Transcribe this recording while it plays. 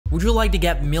Would you like to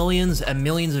get millions and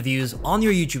millions of views on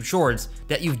your YouTube Shorts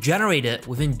that you've generated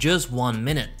within just 1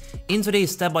 minute? In today's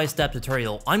step-by-step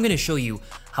tutorial, I'm going to show you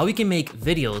how you can make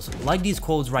videos like these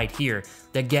quotes right here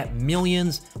that get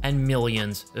millions and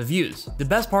millions of views. The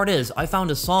best part is I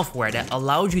found a software that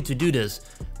allows you to do this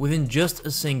within just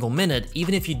a single minute,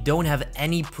 even if you don't have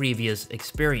any previous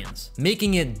experience,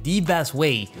 making it the best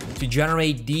way to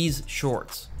generate these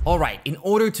shorts. Alright, in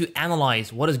order to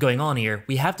analyze what is going on here,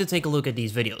 we have to take a look at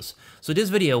these videos. So this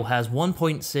video has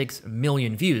 1.6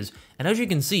 million views, and as you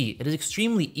can see, it is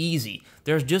extremely easy.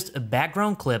 There's just a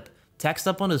background clip, text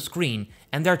up on the screen,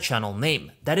 and their channel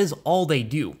name. That is all they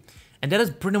do. And that is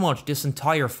pretty much this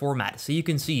entire format. So you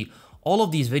can see all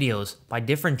of these videos by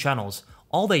different channels.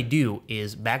 All they do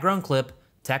is background clip,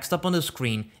 text up on the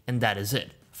screen, and that is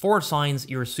it. 4 signs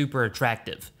you're super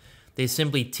attractive. They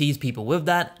simply tease people with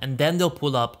that, and then they'll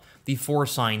pull up the 4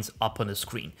 signs up on the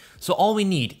screen. So all we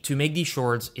need to make these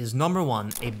shorts is number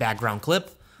 1, a background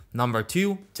clip, number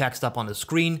 2, text up on the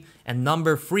screen, and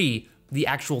number 3, the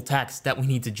actual text that we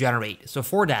need to generate. So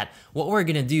for that, what we're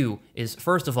gonna do is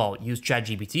first of all, use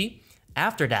ChatGPT.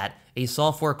 After that, a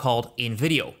software called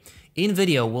invideo.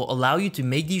 InVideo will allow you to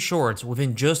make these shorts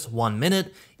within just 1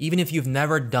 minute, even if you've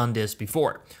never done this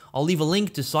before. I'll leave a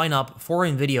link to sign up for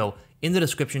InVideo in the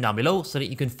description down below so that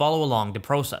you can follow along the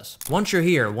process. Once you're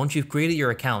here, once you've created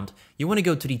your account, you want to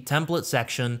go to the template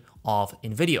section of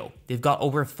InVideo. They've got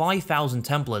over 5,000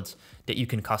 templates that you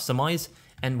can customize,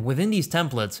 and within these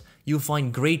templates, you'll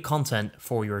find great content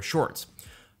for your shorts.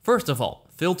 First of all,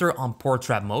 filter on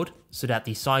portrait mode so that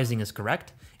the sizing is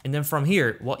correct, and then from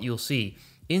here, what you'll see,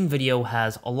 InVideo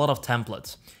has a lot of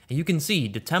templates, and you can see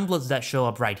the templates that show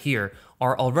up right here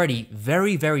are already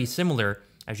very similar,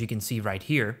 as you can see right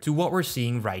here, to what we're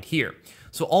seeing right here.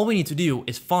 So all we need to do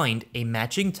is find a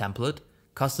matching template,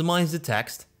 customize the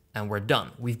text, and we're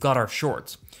done. We've got our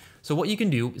shorts. So what you can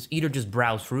do is either just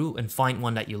browse through and find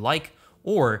one that you like,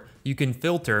 or you can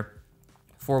filter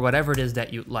for whatever it is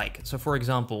that you like. So for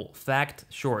example, fact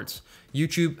shorts,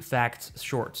 YouTube facts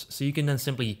shorts. So you can then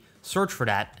simply search for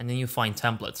that, and then you find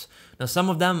templates. Now some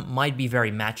of them might be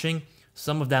very matching,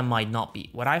 some of them might not be.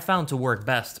 What I found to work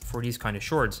best for these kind of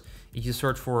shorts is you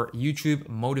search for YouTube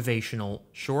motivational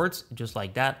shorts, just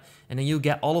like that, and then you'll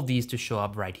get all of these to show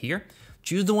up right here.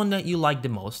 Choose the one that you like the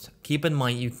most. Keep in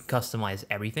mind you can customize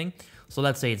everything. So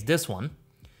let's say it's this one.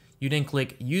 You then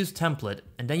click use template,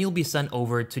 and then you'll be sent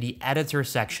over to the editor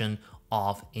section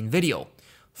of InVideo.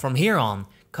 From here on,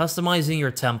 customizing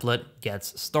your template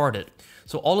gets started.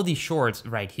 So all of these shorts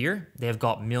right here, they've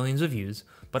got millions of views,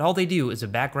 but all they do is a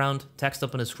background, text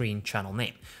up on the screen, channel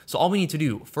name. So all we need to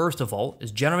do, first of all,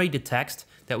 is generate the text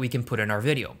that we can put in our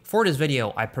video. For this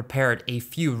video, I prepared a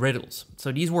few riddles.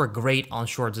 So these work great on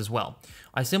shorts as well.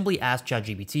 I simply asked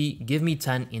ChatGPT, give me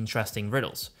 10 interesting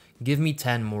riddles. Give me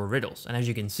 10 more riddles. And as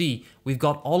you can see, we've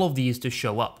got all of these to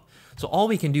show up. So all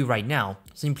we can do right now,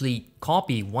 simply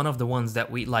copy one of the ones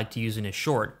that we'd like to use in a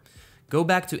short, go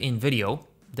back to InVideo,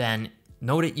 then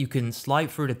note that you can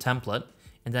slide through the template,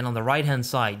 and then on the right hand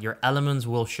side, your elements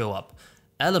will show up.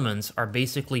 Elements are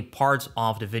basically parts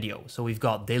of the video. So we've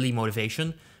got daily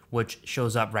motivation, which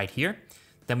shows up right here.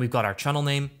 Then we've got our channel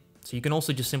name. So you can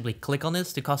also just simply click on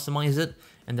this to customize it,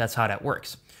 and that's how that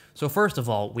works. So first of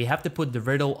all, we have to put the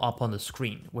riddle up on the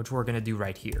screen, which we're gonna do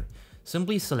right here.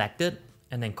 Simply select it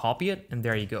and then copy it, and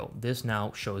there you go. This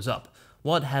now shows up.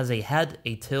 What has a head,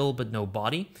 a tail, but no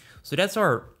body? So that's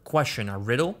our question, our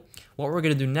riddle. What we're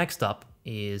gonna do next up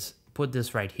is put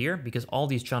this right here, because all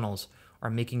these channels are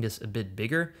making this a bit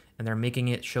bigger and they're making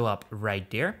it show up right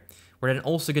there. We're then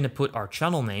also gonna put our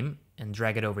channel name and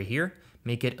drag it over here,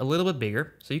 make it a little bit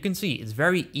bigger. So you can see it's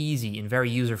very easy and very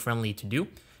user-friendly to do.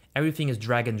 Everything is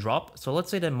drag and drop. So let's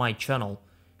say that my channel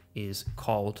is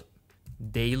called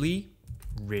Daily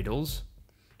Riddles.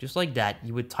 Just like that,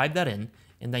 you would type that in,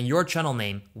 and then your channel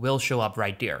name will show up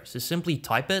right there. So simply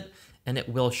type it and it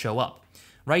will show up.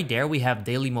 Right there, we have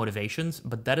daily motivations,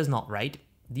 but that is not right.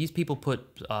 These people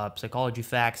put psychology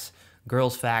facts,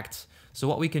 girls facts. So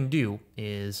what we can do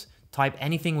is type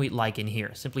anything we'd like in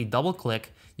here. Simply double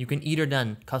click. You can either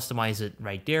then customize it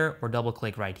right there or double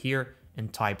click right here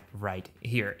and type right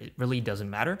here. It really doesn't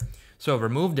matter. So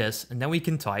remove this, and then we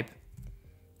can type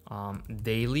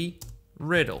daily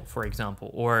riddle, for example,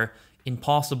 or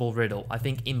impossible riddle. I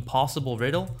think impossible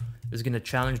riddle is gonna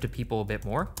challenge the people a bit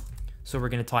more. So we're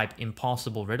gonna type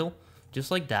impossible riddle,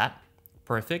 just like that.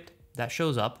 Perfect, that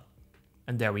shows up,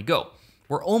 and there we go.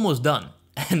 We're almost done.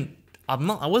 And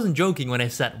I wasn't joking when I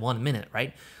said 1 minute,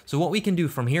 right? So what we can do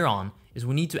from here on is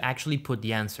we need to actually put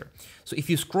the answer. So if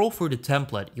you scroll through the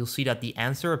template, you'll see that the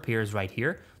answer appears right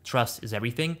here. Trust is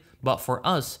everything. But for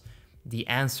us, the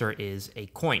answer is a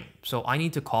coin. So I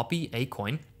need to copy a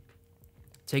coin,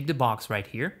 take the box right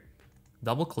here,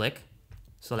 double click,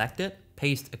 select it,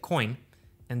 paste a coin,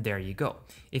 and there you go.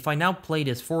 If I now play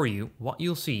this for you, what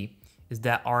you'll see is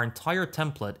that our entire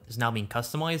template is now being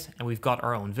customized and we've got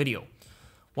our own video.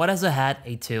 What has a head,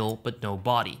 a tail, but no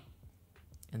body?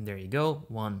 And there you go,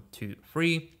 1, 2,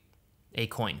 3, a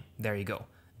coin, there you go.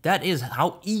 That is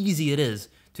how easy it is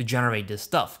to generate this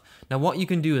stuff. Now what you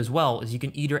can do as well is you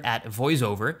can either add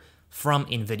voiceover from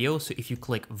invideo. So if you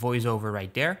click voiceover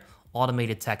right there,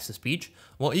 automated text to speech,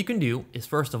 what you can do is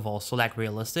first of all select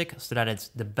realistic so that it's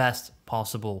the best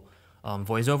possible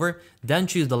voiceover, then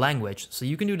choose the language. So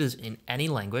you can do this in any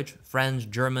language, French,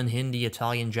 German, Hindi,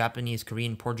 Italian, Japanese,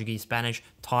 Korean, Portuguese, Spanish,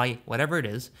 Thai, whatever it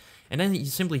is. And then you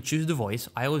simply choose the voice.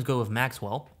 I always go with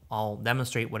Maxwell. I'll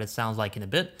demonstrate what it sounds like in a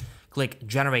bit. Click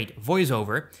generate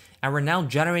voiceover, and we're now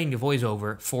generating the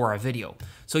voiceover for our video.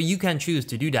 So you can choose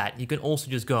to do that. You can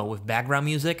also just go with background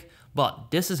music,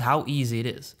 but this is how easy it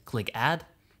is. Click add,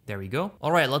 there we go.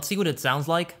 All right, let's see what it sounds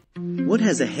like. What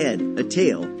has a head, a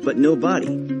tail, but no body?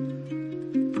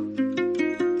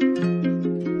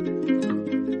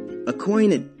 A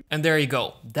coin. And there you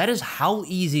go. That is how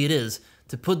easy it is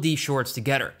to put these shorts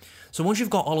together. So once you've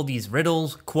got all of these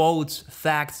riddles, quotes,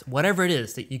 facts, whatever it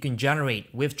is that you can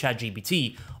generate with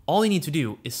ChatGPT, all you need to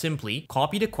do is simply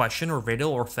copy the question or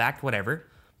riddle or fact, whatever,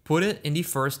 put it in the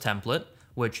first template,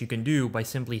 which you can do by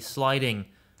simply sliding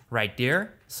right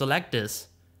there, select this,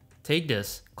 take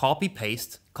this, copy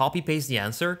paste the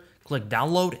answer, click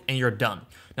download, and you're done.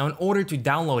 Now, in order to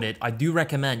download it, I do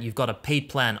recommend you've got a paid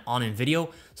plan on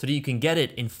invideo so that you can get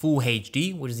it in full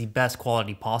HD, which is the best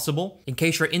quality possible. In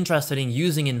case you're interested in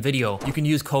using invideo, you can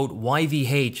use code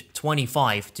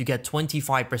YVH25 to get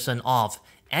 25% off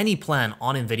any plan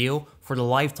on invideo for the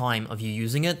lifetime of you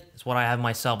using it. It's what I have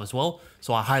myself as well,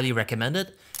 so I highly recommend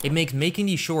it. It makes making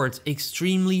these shorts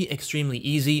extremely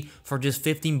easy for just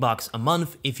 15 bucks a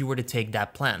month if you were to take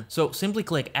that plan. So simply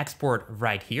click export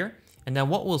right here. And then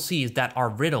what we'll see is that our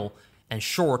riddle and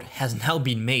short has now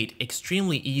been made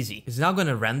extremely easy. It's now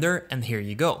gonna render, and here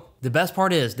you go. The best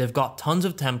part is they've got tons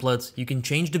of templates. You can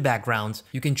change the backgrounds,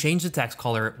 you can change the text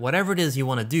color, whatever it is you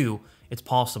wanna do, it's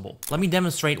possible. Let me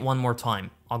demonstrate one more time.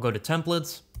 I'll go to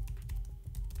templates.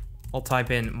 I'll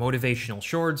type in motivational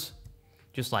shorts.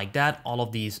 Just like that, all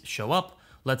of these show up.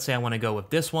 Let's say I wanna go with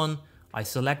this one. I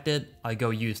select it, I go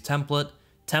use template.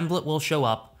 Template will show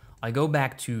up. I go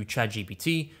back to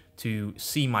ChatGPT to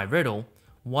see my riddle.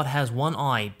 What has one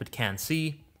eye but can't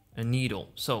see? A needle.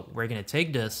 So we're gonna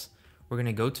take this, we're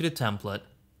gonna go to the template,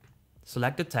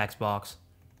 select the text box,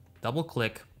 double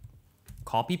click,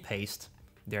 copy paste,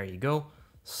 there you go.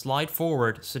 Slide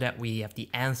forward so that we have the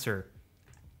answer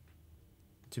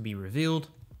to be revealed.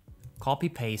 Copy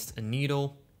paste a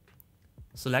needle,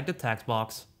 select the text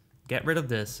box, get rid of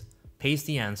this, paste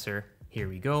the answer, here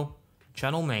we go.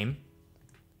 Channel name,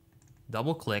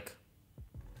 double click,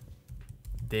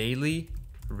 daily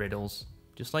riddles,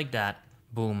 just like that.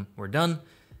 Boom, we're done.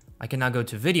 I can now go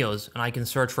to videos and I can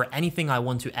search for anything I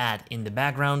want to add in the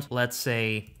background. Let's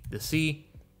say the sea,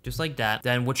 just like that.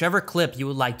 Then whichever clip you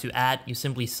would like to add, you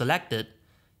simply select it,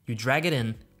 you drag it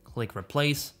in, click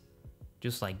replace,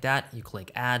 just like that. You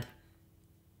click add.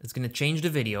 It's gonna change the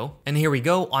video, and here we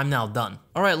go, I'm now done.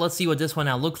 All right, let's see what this one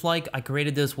now looks like. I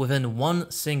created this within 1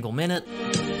 single minute.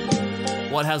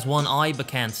 What has one eye but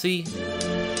can't see?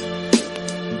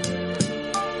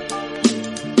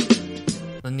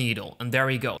 The needle, and there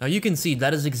we go. Now you can see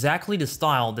that is exactly the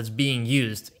style that's being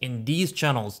used in these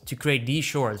channels to create these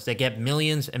shorts that get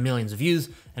millions and millions of views,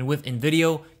 and with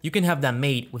InVideo, you can have that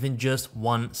made within just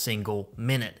 1 single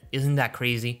minute. Isn't that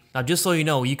crazy? Now just so you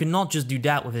know, you can not just do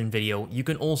that with InVideo, you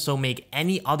can also make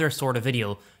any other sort of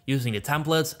video using the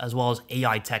templates, as well as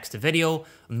AI text to video,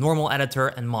 normal editor,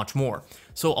 and much more.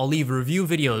 So I'll leave review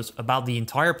videos about the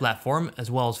entire platform,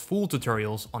 as well as full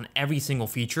tutorials on every single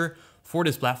feature for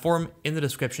this platform in the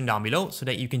description down below so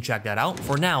that you can check that out.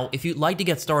 For now, if you'd like to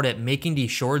get started making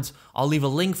these shorts, I'll leave a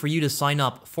link for you to sign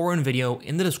up for InVideo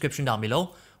in the description down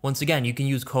below. Once again, you can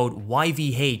use code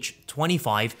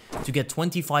YVH25 to get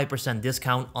 25%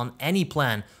 discount on any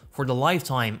plan for the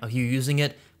lifetime of you using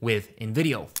it with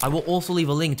InVideo. I will also leave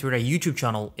a link to their YouTube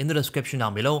channel in the description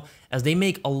down below, as they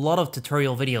make a lot of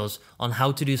tutorial videos on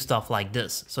how to do stuff like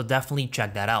this, so definitely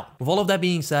check that out. With all of that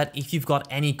being said, if you've got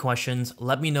any questions,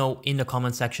 let me know in the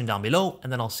comment section down below,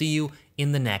 and then I'll see you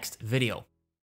in the next video.